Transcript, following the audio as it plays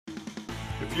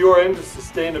If you are into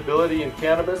sustainability in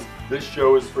cannabis, this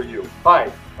show is for you.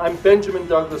 Hi, I'm Benjamin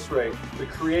Douglas Ray, the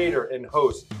creator and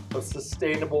host of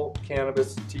Sustainable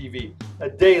Cannabis TV, a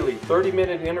daily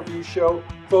 30-minute interview show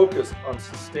focused on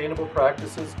sustainable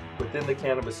practices within the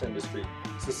cannabis industry.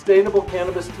 Sustainable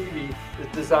Cannabis TV is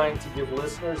designed to give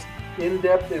listeners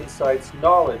in-depth insights,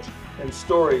 knowledge, and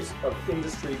stories of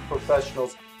industry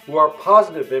professionals who are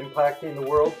positively impacting the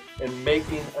world and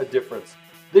making a difference.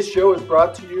 This show is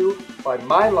brought to you by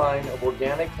my line of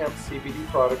organic hemp CBD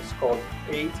products called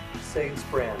 8 Saints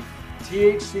brand.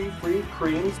 THC-free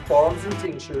creams, balms, and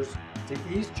tinctures to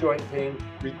ease joint pain,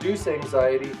 reduce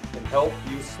anxiety, and help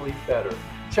you sleep better.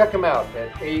 Check them out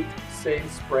at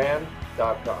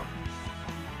 8saintsbrand.com.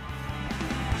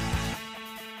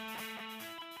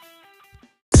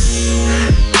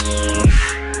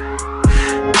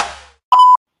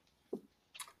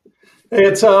 Hey,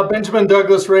 it's Benjamin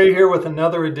Douglas Ray here with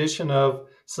another edition of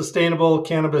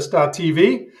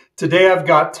SustainableCannabis.tv. Today I've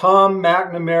got Tom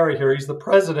McNamara here. He's the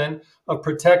president of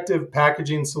Protective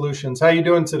Packaging Solutions. How are you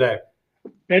doing today?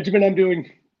 Benjamin, I'm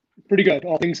doing pretty good,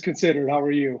 all things considered. How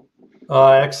are you?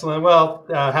 Excellent. Well,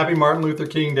 happy Martin Luther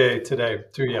King Day today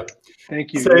to you.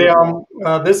 Thank you.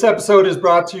 This episode is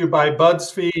brought to you by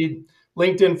BuzzFeed,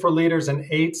 LinkedIn for Leaders, and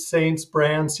 8 Saints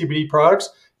brand CBD products.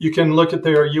 You can look at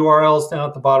their URLs down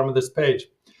at the bottom of this page.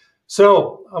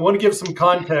 So I want to give some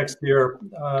context here.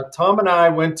 Tom and I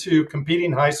went to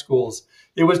competing high schools.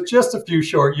 It was just a few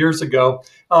short years ago,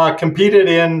 competed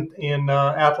in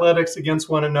athletics against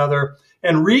one another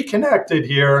and reconnected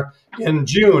here in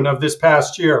June of this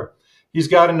past year. He's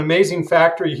got an amazing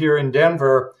factory here in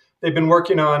Denver. They've been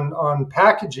working on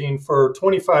packaging for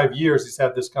 25 years. He's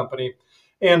had this company.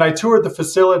 And I toured the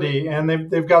facility, and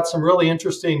they've got some really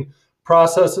interesting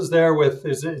processes there with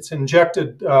it's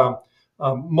injected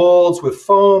molds with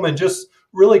foam and just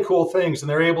really cool things. And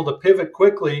they're able to pivot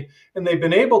quickly. And they've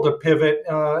been able to pivot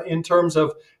in terms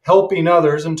of helping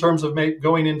others, in terms of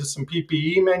going into some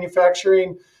PPE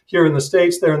manufacturing here in the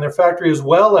States there in their factory, as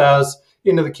well as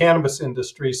into the cannabis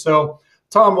industry. So,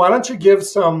 Tom, why don't you give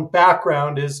some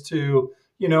background as to,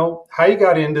 how you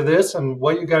got into this and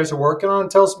what you guys are working on?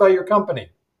 Tell us about your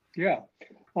company. Yeah.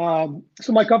 So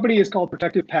my company is called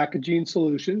Protective Packaging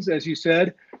Solutions. As you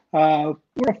said, we're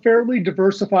a fairly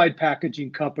diversified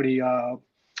packaging company.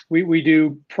 We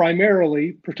do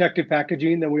primarily protective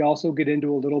packaging, then we also get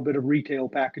into a little bit of retail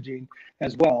packaging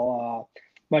as well.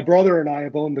 My brother and I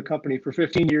have owned the company for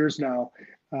 15 years now.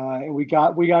 And we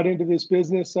got into this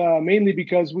business mainly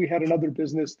because we had another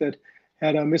business that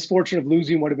had a misfortune of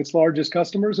losing one of its largest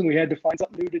customers, and we had to find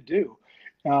something new to do.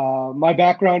 My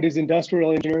background is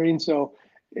industrial engineering, so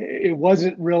it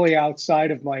wasn't really outside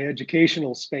of my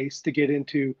educational space to get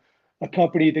into a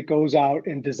company that goes out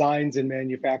and designs and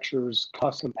manufactures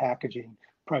custom packaging,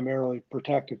 primarily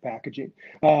protective packaging.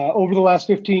 Over the last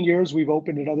 15 years, we've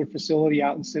opened another facility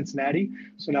out in Cincinnati.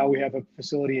 So now we have a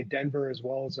facility in Denver as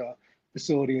well as a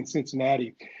facility in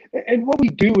Cincinnati. And what we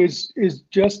do is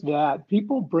just that.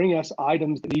 People bring us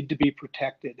items that need to be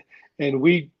protected, and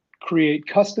we create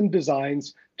custom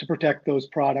designs to protect those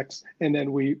products, and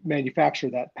then we manufacture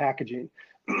that packaging.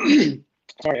 Sorry,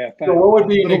 so what would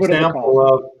be an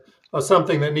example of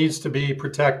something that needs to be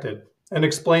protected, and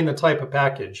explain the type of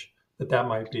package that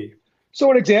might be? So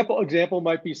an example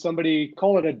might be somebody,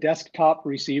 call it a desktop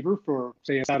receiver for,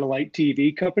 say, a satellite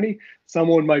TV company.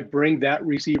 Someone might bring that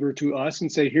receiver to us and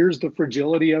say, here's the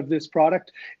fragility of this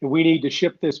product, and we need to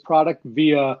ship this product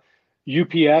via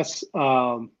UPS.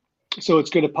 So it's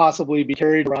going to possibly be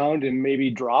carried around and maybe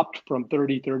dropped from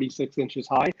 36 inches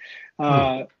high,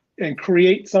 and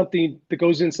create something that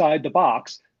goes inside the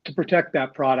box to protect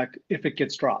that product if it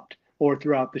gets dropped or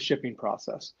throughout the shipping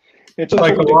process. It's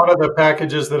like a lot of the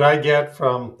packages that I get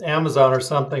from Amazon or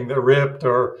something, they're ripped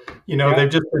or, they've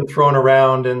just been thrown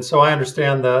around. And so I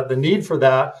understand the need for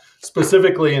that,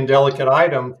 specifically in delicate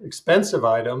items, expensive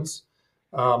items.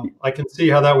 I can see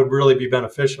how that would really be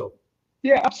beneficial.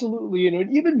 Yeah, absolutely.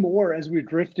 And even more as we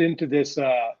drift into this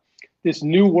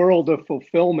new world of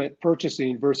fulfillment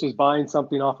purchasing versus buying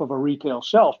something off of a retail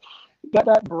shelf.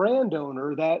 That brand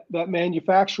owner, that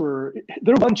manufacturer,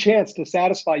 their one chance to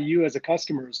satisfy you as a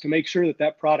customer is to make sure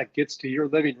that product gets to your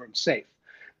living room safe.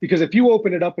 Because if you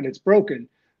open it up and it's broken,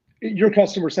 your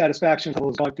customer satisfaction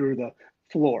level is going through the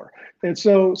floor. And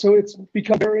so it's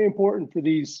become very important for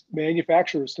these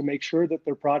manufacturers to make sure that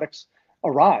their products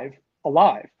arrive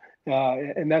alive.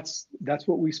 And that's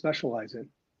what we specialize in.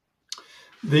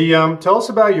 Tell us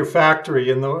about your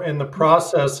factory and the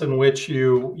process in which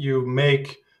you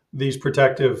make these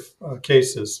protective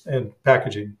cases and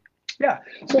packaging. Yeah,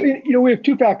 so we have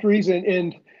two factories,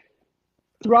 and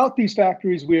throughout these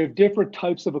factories, we have different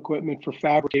types of equipment for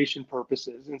fabrication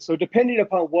purposes. And so depending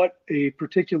upon what a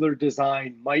particular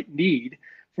design might need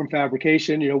from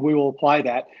fabrication, we will apply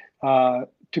that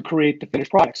to create the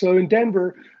finished product. So in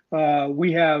Denver,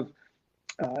 we have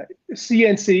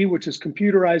CNC, which is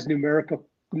computerized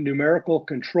numerical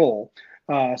control.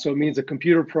 So it means a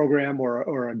computer program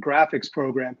or a graphics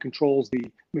program controls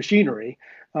the machinery.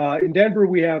 In Denver,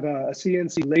 we have a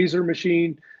CNC laser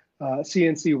machine,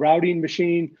 CNC routing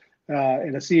machine,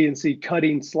 and a CNC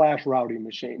cutting/routing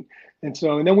machine. And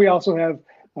then we also have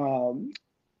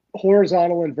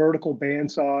horizontal and vertical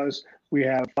band saws. We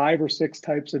have 5 or 6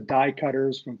 types of die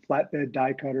cutters, from flatbed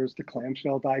die cutters to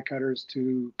clamshell die cutters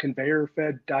to conveyor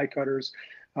fed die cutters.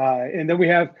 And then we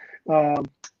have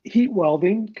heat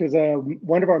welding, because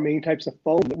one of our main types of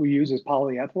foam that we use is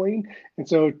polyethylene. And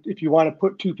so if you want to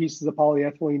put 2 pieces of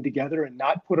polyethylene together and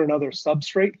not put another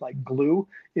substrate like glue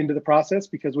into the process,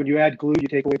 because when you add glue, you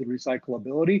take away the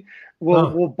recyclability,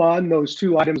 we'll bond those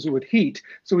 2 items with heat.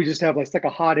 So we just have like a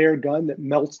hot air gun that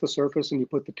melts the surface and you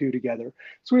put the 2 together.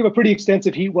 So we have a pretty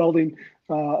extensive heat welding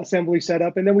assembly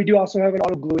setup. And then we do also have an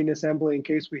auto gluing assembly in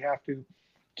case we have to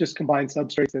just combine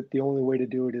substrates, that the only way to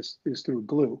do it is through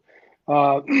glue.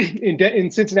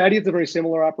 In Cincinnati, it's a very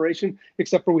similar operation,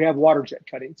 except for we have water jet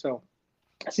cutting. So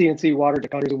CNC water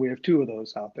jet cutters, and we have 2 of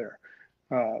those out there.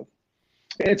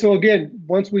 And so again,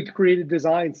 once we create a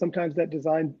design, sometimes that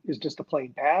design is just a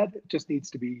plain pad. It just needs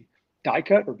to be die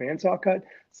cut or bandsaw cut.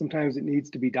 Sometimes it needs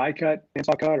to be die cut,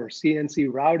 bandsaw cut, or CNC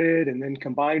routed and then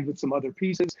combined with some other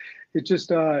pieces. It just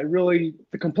really,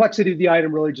 the complexity of the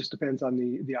item really just depends on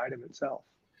the item itself.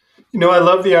 I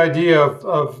love the idea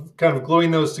of kind of gluing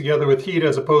those together with heat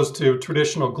as opposed to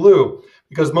traditional glue,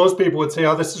 because most people would say,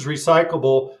 oh, this is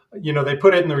recyclable. They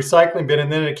put it in the recycling bin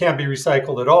and then it can't be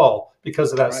recycled at all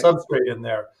because of that substrate in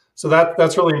there. So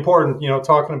that's really important,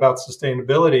 talking about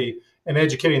sustainability and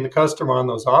educating the customer on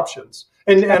those options.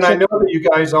 And I know that you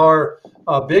guys are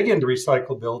big into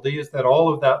recyclability, is that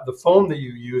all of that, the foam that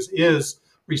you use is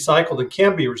recycled and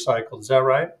can be recycled. Is that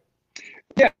right?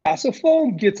 Yeah, so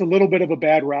foam gets a little bit of a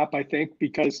bad rap, I think,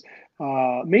 because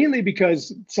mainly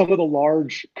because some of the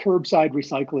large curbside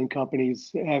recycling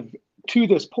companies have, to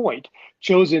this point,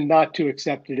 chosen not to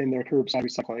accept it in their curbside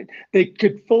recycling. They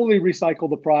could fully recycle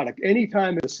the product.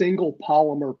 Anytime it's a single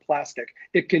polymer plastic,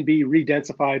 it can be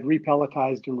redensified,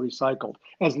 repelletized, and recycled,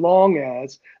 as long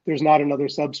as there's not another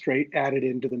substrate added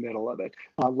into the middle of it,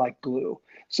 like glue.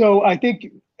 So I think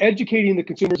educating the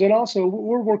consumers, and also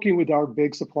we're working with our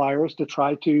big suppliers to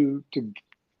try to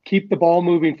keep the ball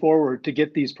moving forward to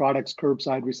get these products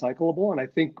curbside recyclable, and I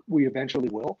think we eventually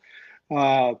will.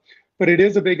 But it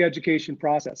is a big education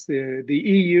process. The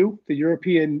EU, the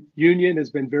European Union,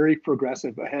 has been very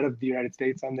progressive, ahead of the United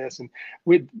States on this. And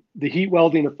with the heat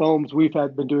welding of foams we've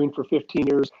been doing for 15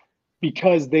 years,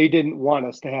 because they didn't want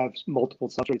us to have multiple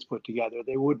substrates put together.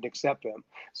 They wouldn't accept them.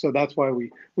 So that's why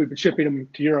we've been shipping them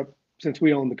to Europe since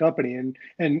we own the company.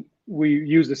 And we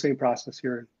use the same process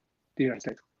here in the United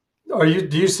States.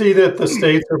 Do you see that the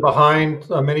states are behind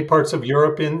many parts of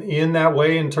Europe in that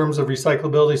way, in terms of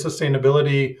recyclability,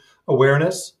 sustainability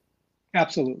awareness?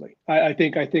 Absolutely. I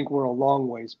think we're a long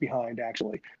ways behind,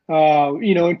 actually.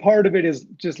 And part of it is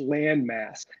just land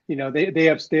mass. They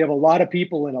have a lot of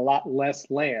people and a lot less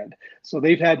land. So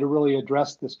they've had to really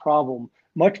address this problem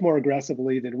much more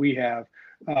aggressively than we have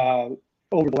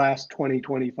over the last 20,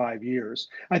 25 years.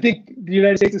 I think the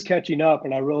United States is catching up,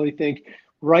 and I really think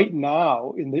right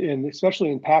now,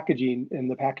 especially in packaging, in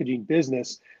the packaging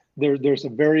business, there's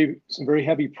some very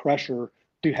heavy pressure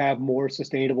to have more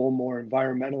sustainable, more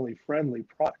environmentally friendly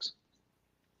products.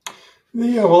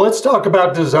 Yeah, well, let's talk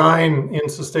about design in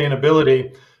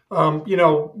sustainability.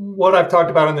 What I've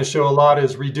talked about on the show a lot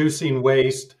is reducing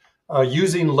waste,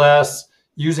 using less,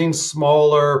 using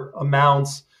smaller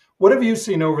amounts. What have you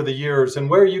seen over the years, and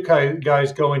where are you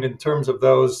guys going in terms of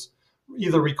those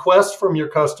either requests from your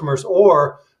customers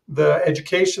or the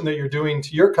education that you're doing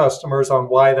to your customers on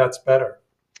why that's better?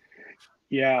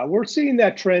 Yeah, we're seeing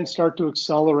that trend start to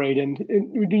accelerate. And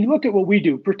when you look at what we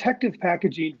do, protective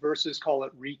packaging versus, call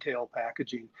it, retail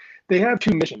packaging, they have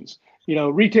 2 missions.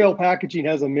 Retail packaging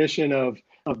has a mission of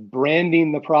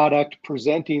branding the product,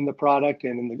 presenting the product,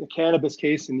 and in the cannabis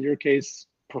case, in your case,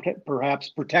 perhaps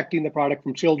protecting the product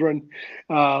from children.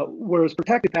 Whereas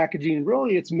protective packaging,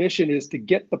 really its mission is to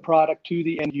get the product to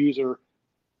the end user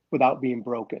without being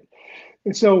broken.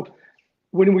 And so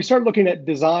when we start looking at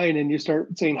design and you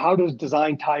start saying, how does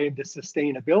design tie into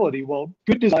sustainability? Well,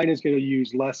 good design is going to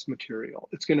use less material.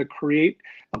 It's going to create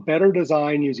a better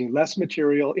design using less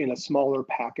material in a smaller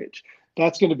package.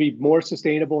 That's going to be more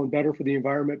sustainable and better for the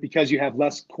environment because you have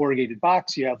less corrugated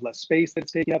box, you have less space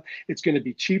that's taken up. It's going to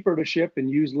be cheaper to ship and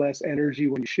use less energy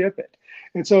when you ship it.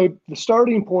 And so the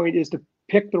starting point is to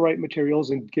pick the right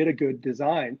materials and get a good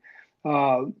design.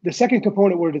 The second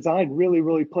component where design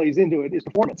really plays into it is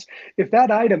performance. If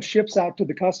that item ships out to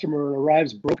the customer and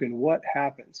arrives broken, what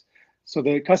happens? So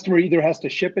the customer either has to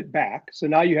ship it back. So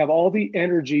now you have all the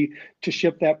energy to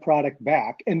ship that product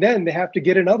back, and then they have to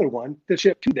get another one to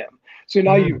ship to them. So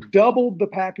now you've doubled the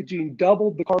packaging,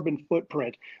 doubled the carbon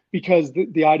footprint because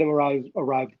the item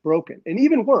arrived broken. And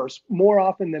even worse, more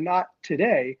often than not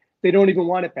today, they don't even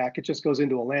want it back. It just goes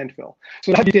into a landfill.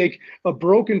 So now you take a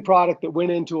broken product that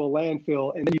went into a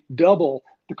landfill and then you double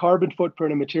the carbon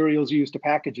footprint of materials used to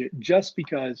package it just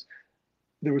because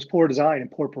there was poor design and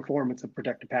poor performance of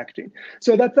protective packaging.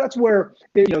 So that's where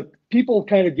people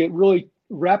kind of get really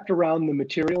wrapped around the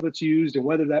material that's used and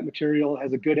whether that material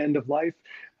has a good end of life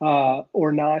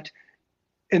or not,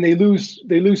 and they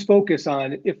lose focus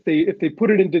on if they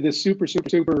put it into this super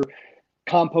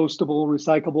compostable,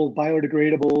 recyclable,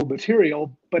 biodegradable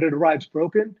material, but it arrives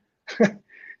broken.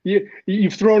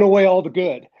 You've thrown away all the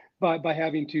good by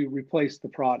having to replace the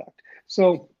product.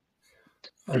 So.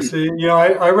 I see.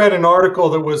 I read an article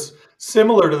that was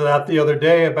similar to that the other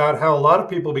day about how a lot of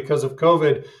people, because of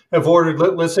COVID, have ordered,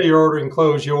 let's say you're ordering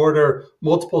clothes, you order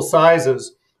multiple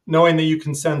sizes, knowing that you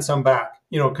can send some back,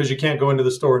 because you can't go into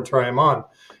the store and try them on.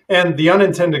 And the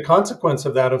unintended consequence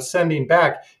of that, of sending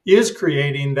back, is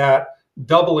creating that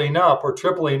doubling up or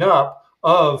tripling up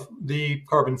of the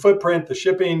carbon footprint, the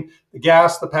shipping, the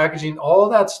gas, the packaging, all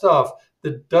of that stuff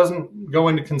that doesn't go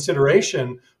into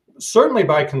consideration. Certainly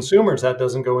by consumers, that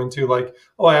doesn't go into like,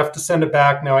 oh, I have to send it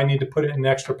back. Now I need to put it in an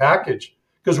extra package,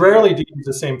 because rarely do you use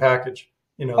the same package.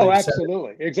 Oh,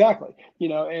 absolutely. Exactly.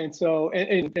 And so,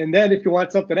 and then if you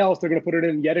want something else, they're going to put it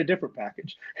in yet a different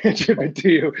package and ship it to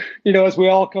you. As we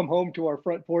all come home to our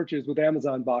front porches with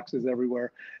Amazon boxes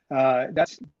everywhere,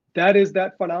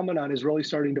 that phenomenon is really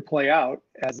starting to play out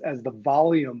as the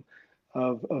volume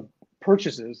of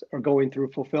purchases are going through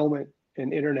fulfillment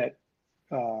and internet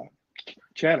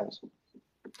channels.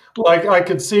 Like I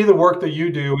could see the work that you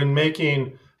do in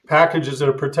making packages that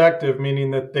are protective,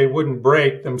 meaning that they wouldn't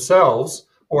break themselves,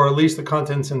 or at least the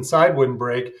contents inside wouldn't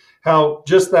break. How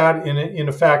just that in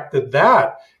a fact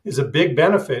that is a big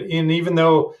benefit. And even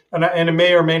though, and it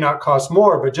may or may not cost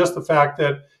more, but just the fact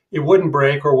that it wouldn't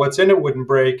break or what's in it wouldn't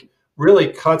break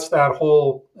really cuts that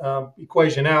whole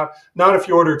equation out. Not if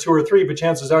you order 2 or 3, but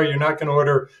chances are you're not going to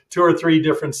order 2 or 3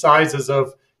 different sizes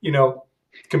of,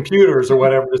 computers or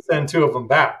whatever to send 2 of them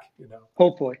back.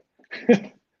 Hopefully.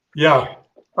 Yeah.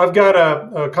 I've got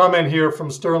a comment here from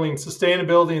Sterling.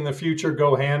 Sustainability and the future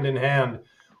go hand in hand.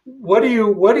 What do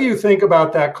you think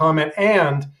about that comment?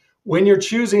 And when you're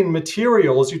choosing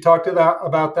materials, you talked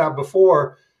about that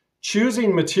before,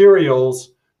 choosing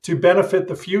materials to benefit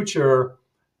the future,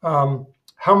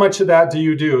 how much of that do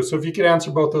you do? So if you could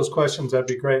answer both those questions, that'd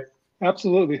be great.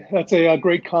 Absolutely. That's a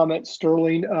great comment,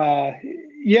 Sterling.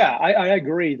 Yeah, I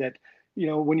agree that,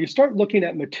 when you start looking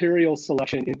at material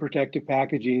selection in protective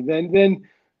packaging, then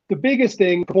the biggest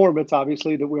thing, performance,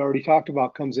 obviously, that we already talked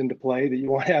about comes into play, that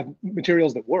you want to have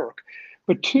materials that work.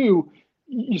 But 2,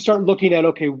 you start looking at,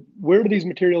 okay, where do these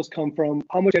materials come from?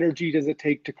 How much energy does it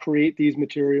take to create these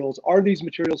materials? Are these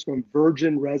materials from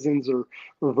virgin resins or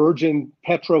virgin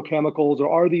petrochemicals, or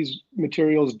are these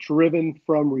materials driven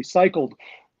from recycled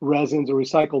resins or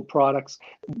recycled products?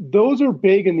 Those are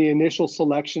big in the initial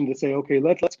selection to say, okay,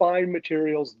 let's find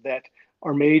materials that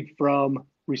are made from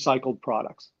recycled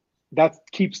products. That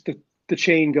keeps the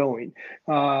chain going.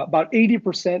 About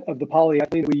 80% of the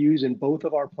polyethylene we use in both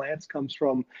of our plants comes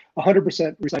from 100%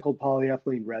 recycled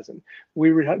polyethylene resin.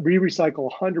 We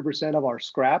recycle 100% of our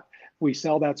scrap. We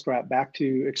sell that scrap back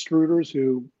to extruders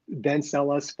who then sell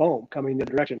us foam coming in the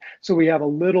direction. So we have a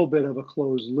little bit of a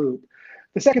closed loop.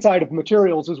 The second side of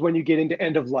materials is when you get into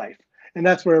end of life. And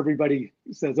that's where everybody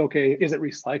says, okay, is it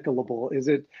recyclable? Is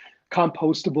it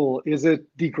compostable? Is it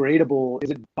degradable?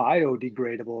 Is it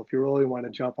biodegradable, if you really want to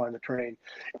jump on the train?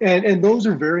 And those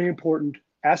are very important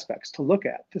aspects to look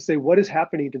at, to say what is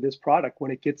happening to this product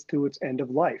when it gets to its end of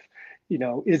life.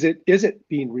 Is it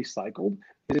being recycled?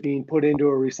 Is it being put into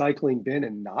a recycling bin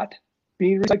and not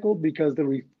being recycled because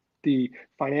the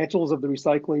financials of the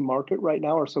recycling market right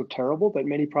now are so terrible that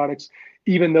many products,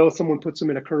 even though someone puts them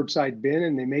in a curbside bin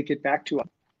and they make it back to a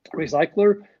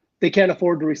recycler, they can't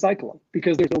afford to recycle them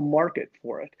because there's no market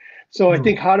for it. So I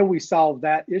think, how do we solve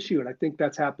that issue? And I think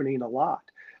that's happening a lot.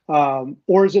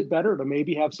 Or is it better to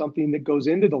maybe have something that goes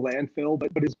into the landfill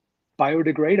but is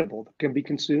biodegradable, that can be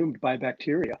consumed by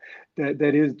bacteria,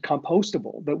 that is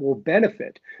compostable, that will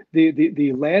benefit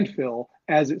the landfill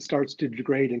as it starts to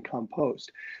degrade and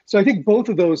compost. So I think both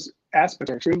of those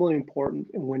aspects are extremely important.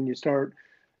 And when you start,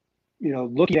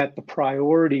 looking at the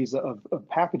priorities of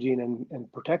packaging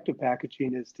and protective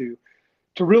packaging, is to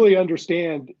really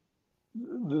understand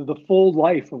the full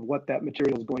life of what that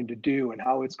material is going to do and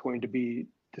how it's going to be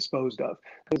disposed of.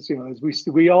 Because as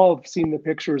we all have seen the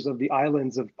pictures of the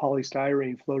islands of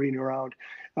polystyrene floating around,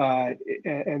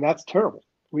 and that's terrible.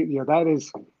 That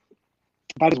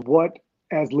is what,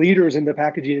 as leaders in the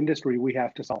packaging industry, we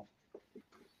have to solve.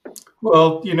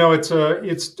 Well, it's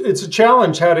a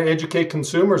challenge how to educate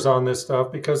consumers on this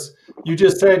stuff, because you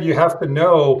just said you have to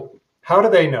know. How do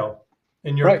they know,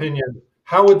 in your opinion?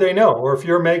 How would they know? Or if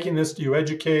you're making this, do you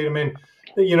educate? I mean,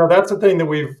 that's the thing that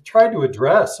we've tried to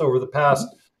address over the past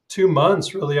 2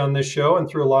 months, really, on this show and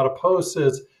through a lot of posts,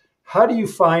 is how do you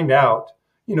find out,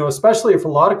 especially if a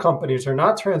lot of companies are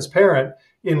not transparent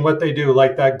in what they do,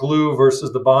 like that glue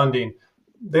versus the bonding.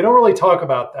 They don't really talk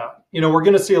about that. We're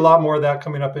going to see a lot more of that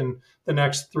coming up in the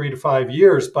next 3 to 5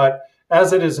 years. But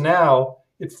as it is now,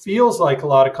 it feels like a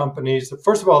lot of companies,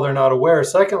 first of all, they're not aware.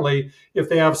 Secondly, if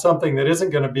they have something that isn't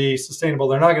going to be sustainable,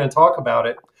 they're not going to talk about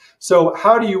it. So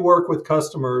how do you work with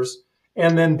customers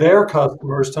and then their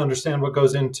customers to understand what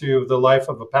goes into the life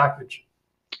of a package?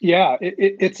 Yeah,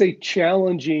 it's a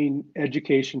challenging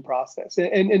education process.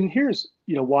 And here's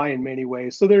why in many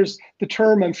ways. So there's the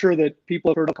term I'm sure that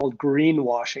people have heard of called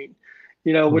greenwashing,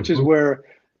 which is where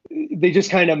they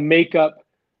just kind of make up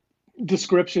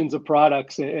descriptions of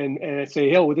products and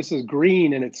say, oh, well, this is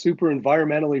green and it's super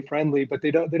environmentally friendly, but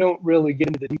they don't really get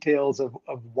into the details of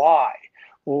why,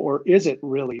 or is it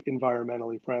really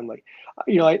environmentally friendly?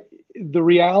 The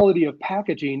reality of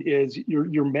packaging is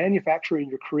you're manufacturing,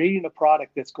 you're creating a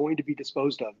product that's going to be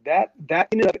disposed of. That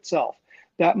in and of itself,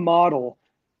 that model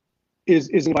is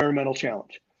an environmental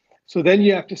challenge. So then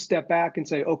you have to step back and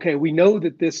say, okay, we know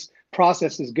that this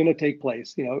process is going to take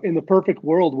place. In the perfect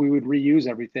world, we would reuse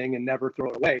everything and never throw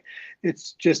it away.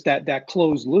 It's just that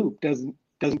closed loop doesn't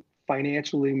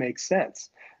financially make sense,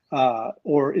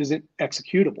 or isn't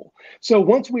executable. So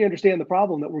once we understand the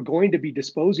problem that we're going to be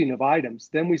disposing of items,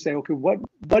 then we say, okay,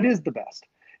 what is the best?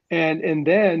 And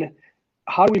then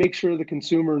how do we make sure the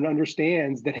consumer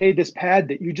understands that, hey, this pad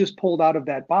that you just pulled out of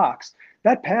that box,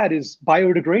 that pad is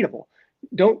biodegradable.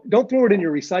 Don't throw it in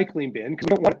your recycling bin, because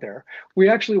we don't want it there. We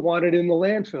actually want it in the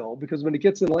landfill, because when it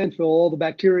gets in the landfill, all the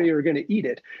bacteria are going to eat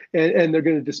it, and they're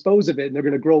going to dispose of it, and they're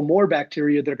going to grow more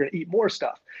bacteria that are going to eat more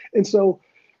stuff. And so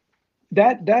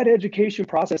that education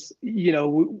process,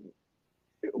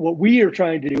 what we are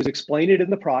trying to do is explain it in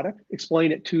the product,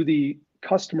 explain it to the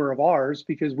customer of ours,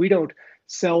 because we don't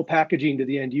sell packaging to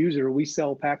the end user. We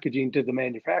sell packaging to the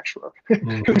manufacturer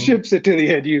who ships it to the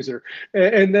end user.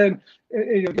 And then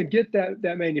get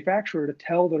that manufacturer to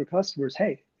tell their customers,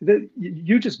 hey,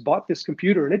 you just bought this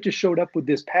computer and it just showed up with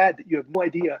this pad that you have no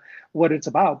idea what it's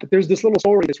about. But there's this little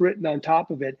story that's written on top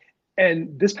of it.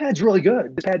 And this pad's really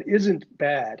good. This pad isn't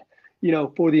bad,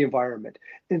 for the environment.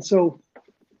 And so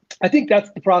I think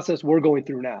that's the process we're going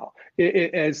through now,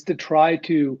 is to try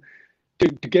to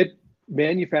get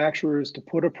manufacturers to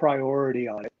put a priority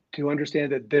on it, to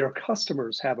understand that their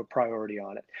customers have a priority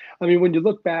on it. I mean, when you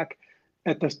look back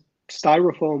at the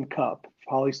styrofoam cup,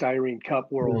 polystyrene cup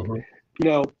world,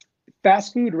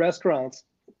 fast food restaurants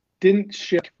didn't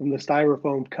shift from the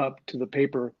styrofoam cup to the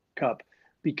paper cup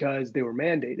because they were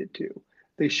mandated to.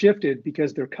 They shifted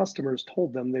because their customers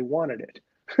told them they wanted it,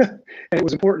 and it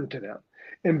was important to them.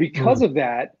 And because of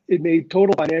that, it made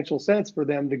total financial sense for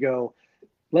them to go,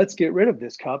 let's get rid of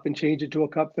this cup and change it to a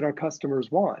cup that our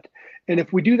customers want. And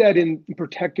if we do that in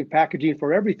protective packaging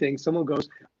for everything, someone goes,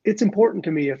 it's important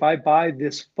to me if I buy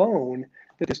this phone,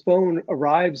 that this phone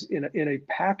arrives in a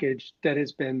package that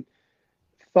has been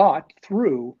thought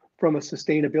through from a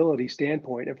sustainability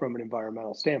standpoint and from an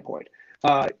environmental standpoint.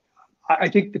 I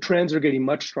think the trends are getting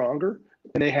much stronger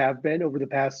than they have been over the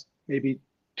past maybe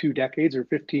 2 decades or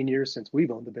 15 years since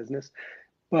we've owned the business.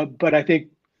 But I think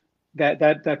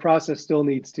that process still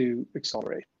needs to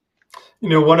accelerate.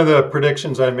 One of the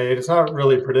predictions I made, it's not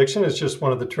really a prediction, it's just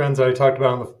one of the trends that I talked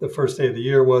about on the first day of the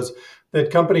year, was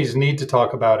that companies need to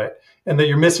talk about it, and that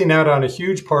you're missing out on a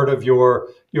huge part of your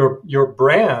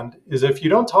brand. Is if you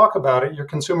don't talk about it, your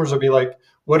consumers will be like,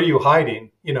 what are you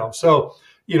hiding? So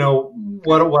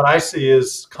what I see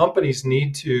is companies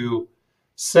need to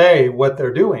say what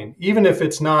they're doing, even if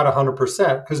it's not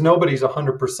 100%, because nobody's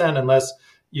 100% unless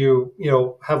you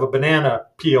have a banana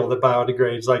peel that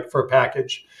biodegrades, like for a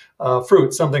package,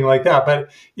 fruit, something like that.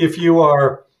 But if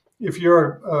you're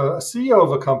a CEO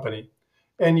of a company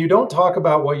and you don't talk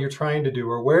about what you're trying to do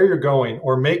or where you're going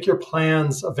or make your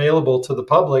plans available to the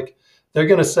public, they're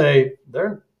going to say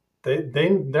they're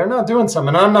not doing something,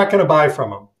 and I'm not going to buy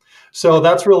from them. So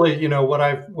that's really, what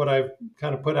I've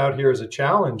kind of put out here as a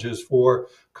challenge is for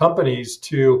companies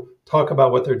to talk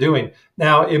about what they're doing.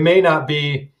 Now, it may not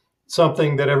be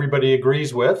something that everybody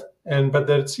agrees with, but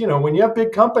that's, when you have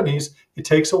big companies, it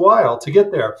takes a while to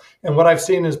get there. And what I've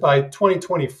seen is by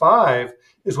 2025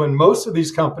 is when most of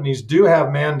these companies do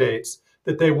have mandates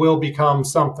that they will become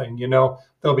something.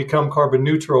 They'll become carbon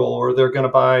neutral, or they're going to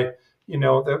buy,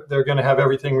 they're going to have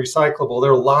everything recyclable.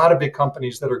 There are a lot of big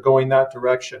companies that are going that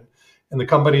direction. And the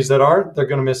companies that aren't, they're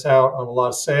going to miss out on a lot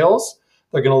of sales.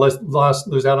 They're going to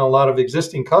lose out on a lot of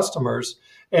existing customers,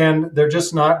 and they're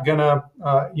just not going to,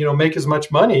 make as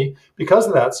much money because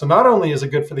of that. So not only is it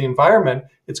good for the environment,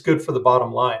 it's good for the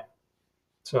bottom line.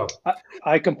 So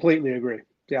I completely agree.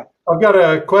 Yeah. I've got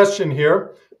a question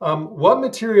here. What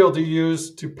material do you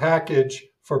use to package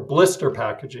for blister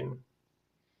packaging?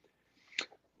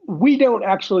 We don't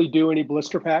actually do any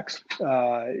blister packs,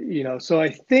 so I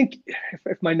think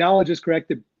if my knowledge is correct,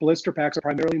 the blister packs are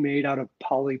primarily made out of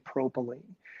polypropylene.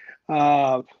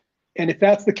 And if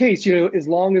that's the case, as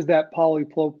long as that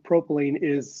polypropylene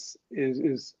is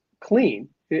clean,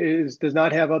 does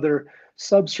not have other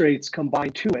substrates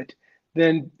combined to it,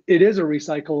 then it is a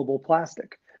recyclable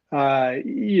plastic.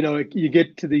 You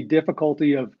get to the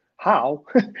difficulty of how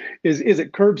is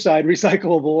it curbside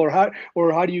recyclable,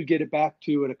 or how do you get it back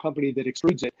to a company that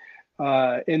extrudes it?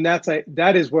 And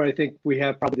that is where I think we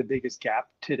have probably the biggest gap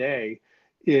today.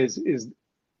 We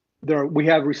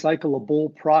have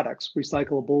recyclable products,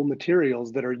 recyclable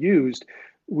materials that are used.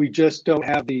 We just don't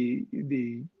have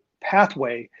the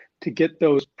pathway to get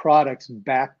those products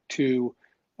back to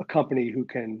a company who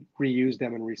can reuse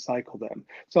them and recycle them.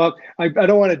 So I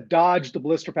don't want to dodge the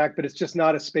blister pack, but it's just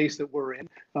not a space that we're in.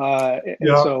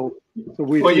 So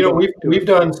we've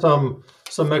done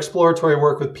some exploratory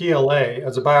work with PLA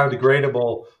as a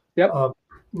biodegradable. Yep.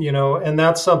 And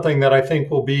that's something that I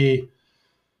think will be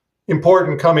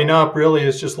important coming up. Really,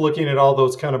 is just looking at all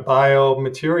those kind of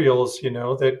biomaterials,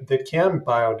 that can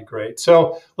biodegrade.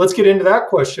 So let's get into that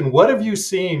question. What have you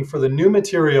seen for the new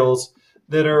materials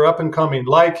that are up and coming,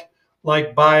 like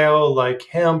bio, like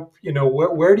hemp?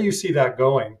 Where do you see that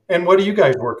going, and what are you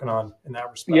guys working on in that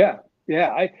respect?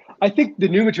 Yeah. I think the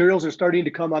new materials are starting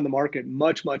to come on the market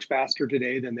much, much faster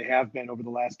today than they have been over the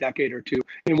last decade or two.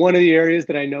 And one of the areas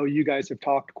that I know you guys have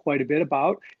talked quite a bit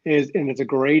about and it's a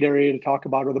great area to talk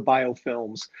about, are the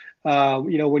biofilms.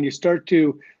 When you start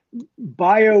to,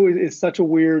 bio is such a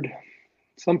weird,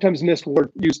 sometimes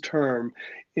misused term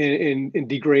in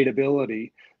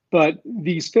degradability. But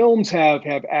these films have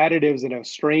additives and have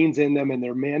strains in them, and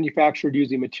they're manufactured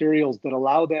using materials that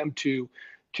allow them to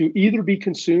either be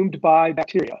consumed by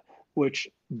bacteria, which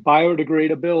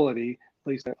biodegradability, at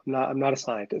least I'm not a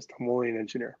scientist, I'm only an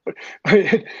engineer, but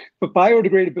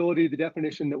biodegradability, the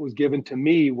definition that was given to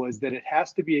me was that it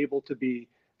has to be able to be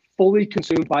fully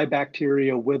consumed by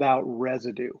bacteria without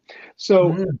residue.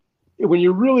 So when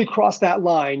you really cross that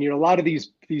line, a lot of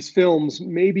these films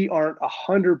maybe aren't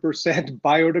 100%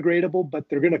 biodegradable, but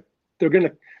they're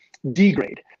gonna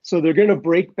degrade. So they're going to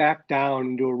break back down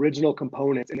into original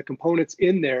components, and the components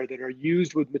in there that are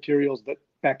used with materials that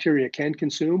bacteria can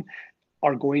consume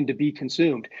are going to be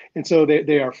consumed. And so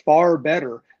they are far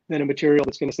better than a material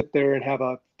that's going to sit there and have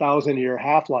a 1,000-year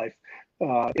half-life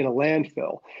in a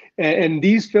landfill. And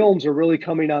these films are really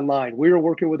coming online. We're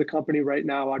working with a company right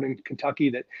now out in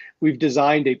Kentucky that we've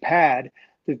designed a pad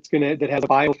that has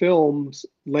biofilms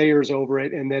layers over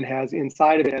it, and then has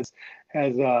inside of it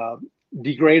has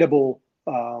degradable,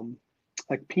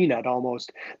 like peanut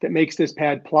almost, that makes this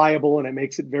pad pliable, and it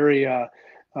makes it very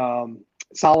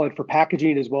solid for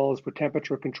packaging as well as for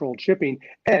temperature controlled shipping.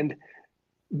 And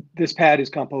this pad is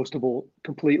compostable,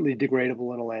 completely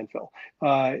degradable in a landfill.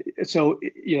 So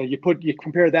you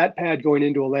compare that pad going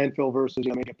into a landfill versus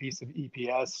make a piece of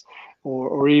EPS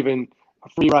or even a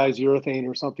free rise urethane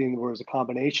or something where there's a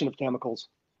combination of chemicals,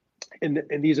 and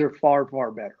these are far,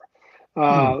 far better.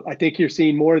 I think you're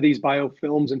seeing more of these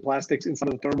biofilms and plastics in some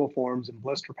of the thermoforms and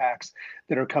blister packs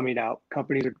that are coming out.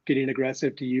 Companies are getting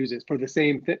aggressive to use it for the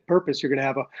same purpose. You're going to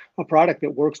have a product that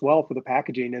works well for the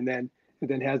packaging, and then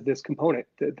has this component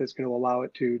that's going to allow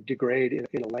it to degrade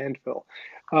in a landfill.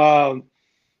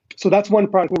 So that's one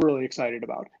product we're really excited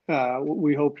about.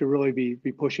 We hope to really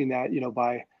be pushing that,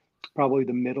 by probably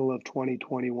the middle of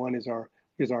 2021 is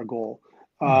our goal.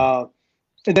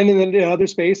 And then in the other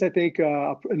space, I think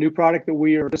a new product that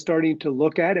we are just starting to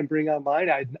look at and bring online,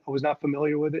 I was not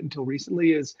familiar with it until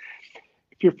recently, is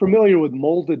if you're familiar with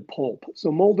molded pulp,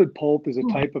 so molded pulp is a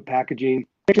type of packaging.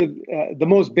 The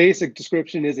most basic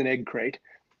description is an egg crate,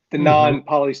 the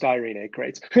non-polystyrene egg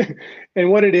crates.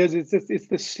 And what it is, it's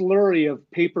the slurry of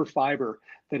paper fiber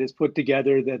that is put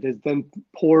together that is then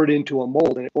poured into a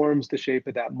mold, and it forms the shape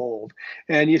of that mold.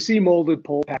 And you see molded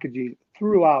pulp packaging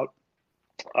throughout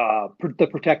the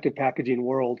protective packaging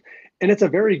world, and it's a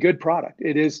very good product.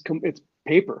 It's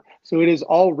paper, so it is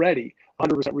already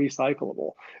 100%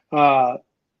 recyclable.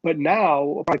 But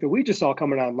now, a product that we just saw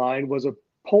coming online was a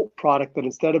pulp product that,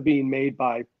 instead of being made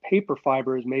by paper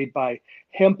fiber, is made by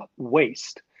hemp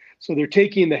waste. So they're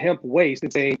taking the hemp waste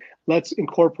and saying, let's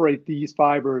incorporate these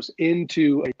fibers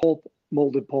into a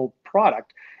molded pulp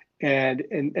product.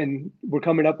 And we're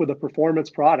coming up with a performance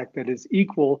product that is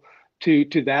equal to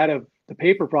that of the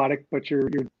paper product, but you're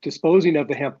disposing of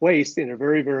the hemp waste in a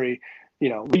very, very,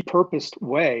 repurposed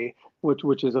way,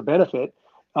 which is a benefit.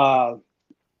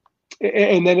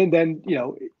 And then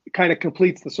it kind of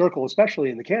completes the circle, especially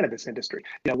in the cannabis industry,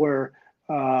 where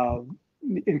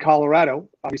in Colorado,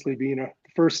 obviously being the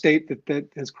first state that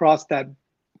has crossed the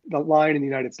line in the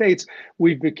United States,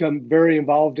 we've become very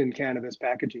involved in cannabis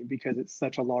packaging because it's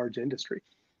such a large industry.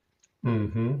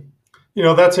 Mm-hmm.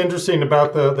 That's interesting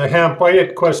about the hemp. I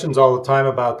get questions all the time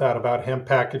about that, about hemp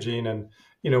packaging. And,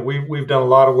 we've done a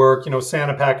lot of work,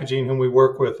 Santa Packaging, whom we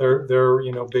work with,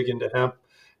 they're big into hemp.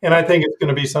 And I think it's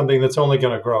going to be something that's only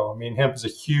going to grow. I mean, hemp is a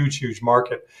huge, huge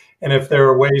market. And if there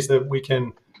are ways that we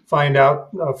can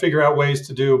figure out ways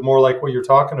to do more like what you're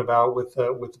talking about with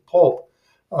the pulp,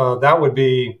 that would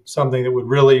be something that would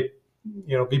really,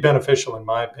 be beneficial, in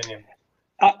my opinion.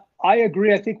 I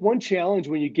agree. I think one challenge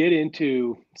when you get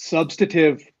into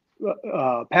substantive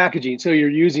packaging, so you're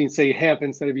using, say, hemp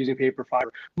instead of using paper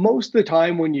fiber, most of the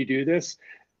time when you do this,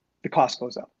 the cost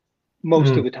goes up.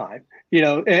 Most of the time,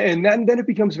 and then it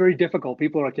becomes very difficult.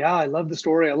 People are like, yeah, I love the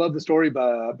story,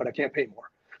 but I can't pay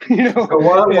more. So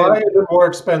why is it more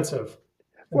expensive?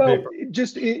 Well,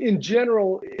 just in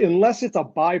general, unless it's a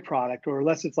byproduct or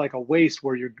unless it's like a waste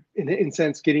where you're in a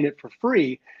sense getting it for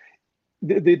free,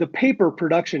 the paper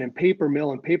production and paper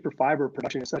mill and paper fiber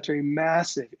production is such a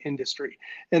massive industry,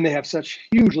 and they have such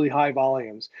hugely high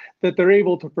volumes that they're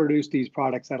able to produce these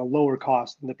products at a lower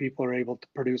cost than the people are able to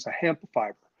produce a hemp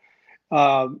fiber.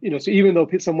 So even though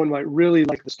someone might really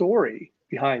like the story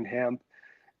behind hemp,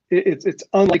 it's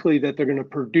unlikely that they're going to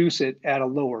produce it at a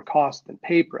lower cost than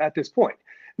paper at this point.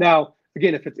 Now,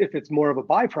 again, if it's more of a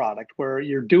byproduct where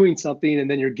you're doing something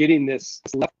and then you're getting this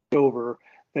leftover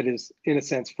that is in a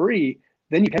sense free,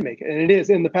 then you can make it. And it is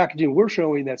in the packaging we're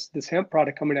showing that this hemp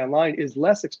product coming online is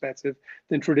less expensive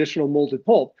than traditional molded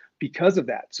pulp because of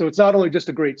that. So it's not only just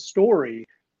a great story,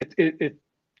 it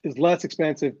is less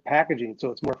expensive packaging, so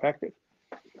it's more effective.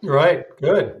 Right,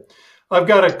 good. I've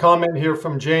got a comment here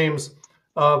from James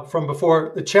from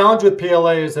before. The challenge with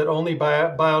PLA is that only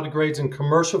biodegrades in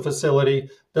commercial facility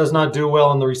does not do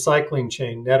well in the recycling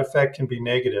chain. Net effect can be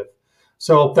negative.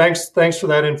 So thanks for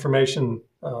that information,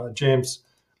 James.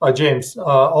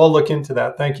 I'll look into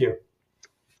that. Thank you.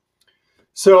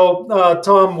 So,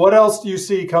 Tom, what else do you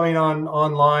see coming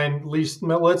online, at least,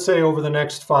 let's say, over the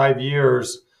next 5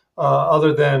 years,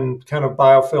 other than kind of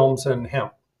biofilms and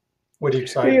hemp? What are you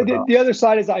excited about? The other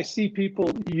side is I see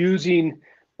people using,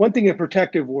 one thing in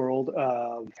protective world,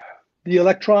 the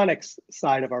electronics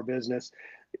side of our business,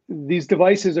 these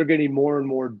devices are getting more and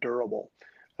more durable.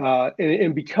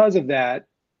 And because of that,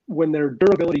 when their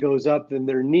durability goes up, then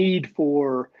their need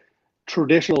for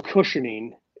traditional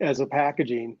cushioning as a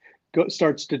packaging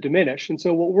starts to diminish. And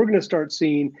so what we're going to start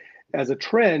seeing as a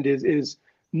trend is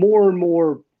more and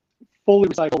more fully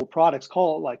recyclable products,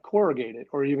 call it like corrugated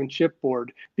or even chipboard,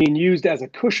 being used as a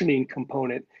cushioning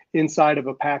component inside of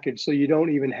a package. So you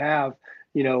don't even have,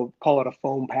 call it a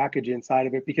foam package inside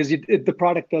of it because the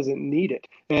product doesn't need it.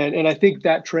 And I think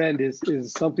that trend is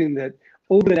something that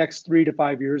over the next 3 to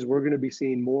 5 years, we're going to be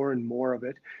seeing more and more of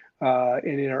it.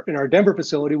 And in our Denver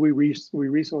facility, we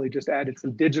recently just added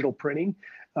some digital printing,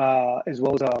 as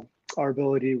well as our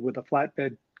ability with a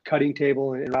flatbed cutting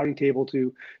table and routing table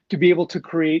to be able to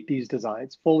create these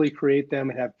designs, fully create them,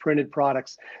 and have printed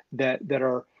products that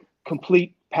are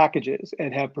complete packages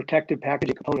and have protective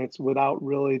packaging components without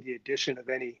really the addition of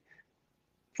any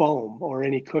foam or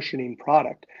any cushioning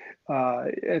product.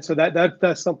 And so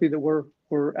that's something that we're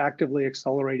actively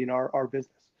accelerating our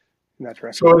business in that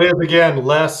direction. So it is, again,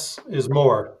 less is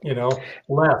more,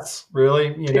 less,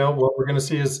 really, what we're going to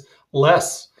see is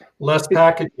less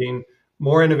packaging,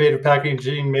 more innovative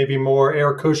packaging, maybe more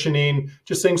air cushioning,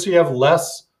 just things so you have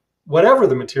less, whatever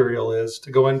the material is,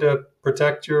 to go in to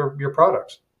protect your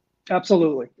products.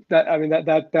 Absolutely.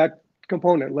 That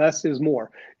component, less is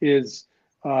more, is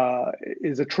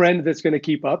is a trend that's going to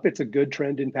keep up. It's a good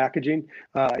trend in packaging,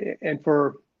 and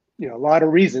for a lot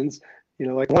of reasons.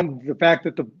 Like one, the fact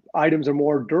that the items are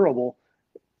more durable.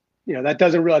 That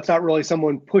doesn't really, it's not really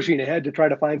someone pushing ahead to try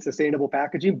to find sustainable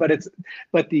packaging, but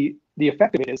the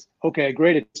effect of it is, okay,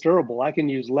 great, it's durable. I can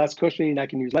use less cushioning, I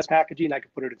can use less packaging, I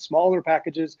can put it in smaller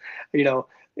packages,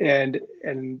 and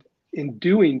in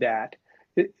doing that,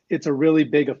 it's a really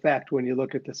big effect when you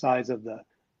look at the size of the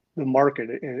market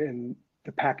and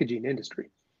the packaging industry.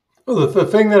 Well, the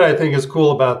thing that I think is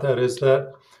cool about that is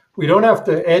that we don't have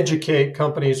to educate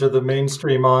companies or the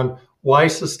mainstream on why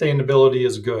sustainability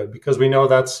is good, because we know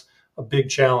that's a big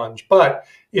challenge. But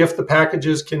if the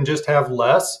packages can just have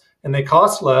less and they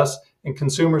cost less and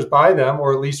consumers buy them,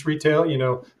 or at least retail,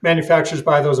 manufacturers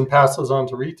buy those and pass those on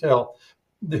to retail,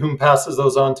 whom passes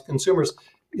those on to consumers,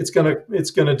 it's gonna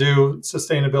do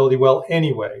sustainability well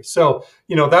anyway. So,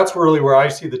 that's really where I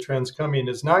see the trends coming,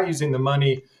 is not using the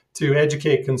money to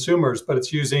educate consumers, but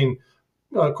it's using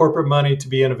corporate money to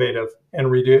be innovative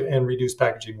and reduce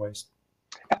packaging waste.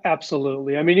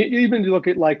 Absolutely. I mean, even look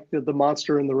at like the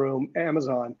monster in the room,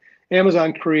 Amazon.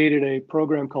 Amazon created a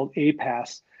program called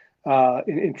APAS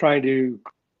in trying to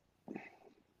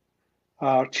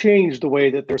change the way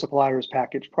that their suppliers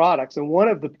package products. And one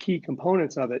of the key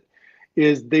components of it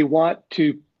is they want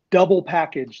to double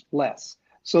package less.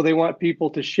 So they want people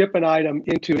to ship an item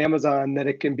into Amazon that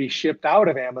it can be shipped out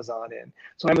of Amazon in.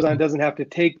 So Amazon doesn't have to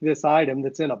take this item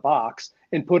that's in a box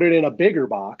and put it in a bigger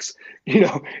box,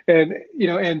 and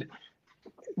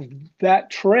that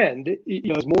trend,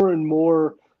 as more and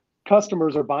more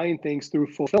customers are buying things through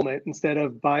fulfillment instead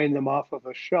of buying them off of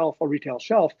a shelf, a retail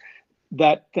shelf,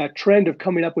 that trend of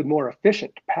coming up with more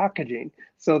efficient packaging,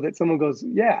 so that someone goes,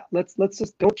 yeah, let's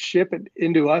just don't ship it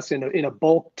into us in a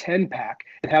bulk 10 pack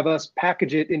and have us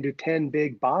package it into 10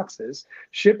 big boxes,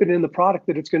 ship it in the product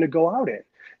that it's going to go out in,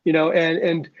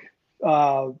 and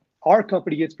our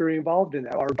company gets very involved in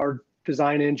that. Our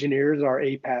design engineers are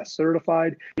APAS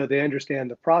certified. They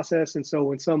understand the process, and so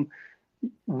when some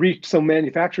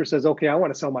manufacturer says, okay, I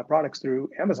want to sell my products through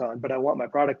Amazon, but I want my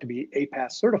product to be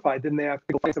APAS certified, then they have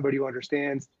to find somebody who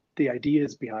understands the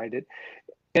ideas behind it.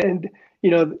 And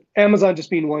Amazon just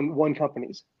being one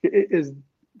company's is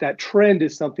that trend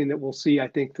is something that we'll see, I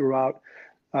think, throughout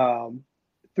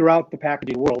the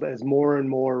packaging world, as more and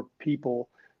more people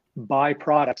buy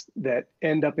products that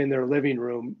end up in their living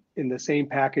room in the same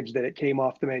package that it came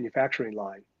off the manufacturing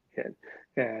line,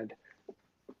 and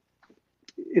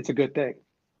it's a good thing.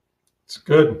 It's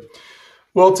good.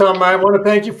 Well, Tom, I want to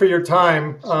thank you for your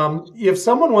time. If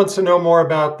someone wants to know more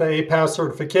about the APAS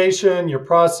certification, your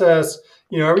process,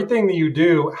 everything that you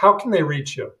do, how can they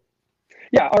reach you?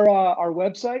 Yeah, our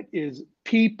website is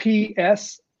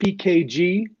PPSPKG,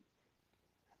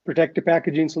 Protective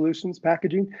Packaging Solutions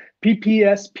Packaging,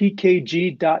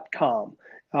 ppspkg.com.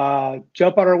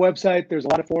 Jump on our website. There's a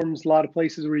lot of forums, a lot of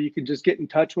places where you can just get in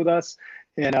touch with us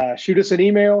and shoot us an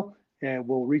email, and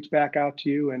we'll reach back out to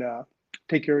you and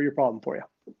take care of your problem for you.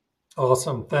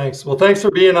 Awesome. Thanks. Well, thanks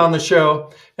for being on the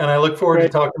show, and I look forward to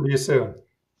talking to you soon.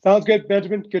 Sounds good,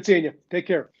 Benjamin. Good seeing you. Take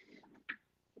care.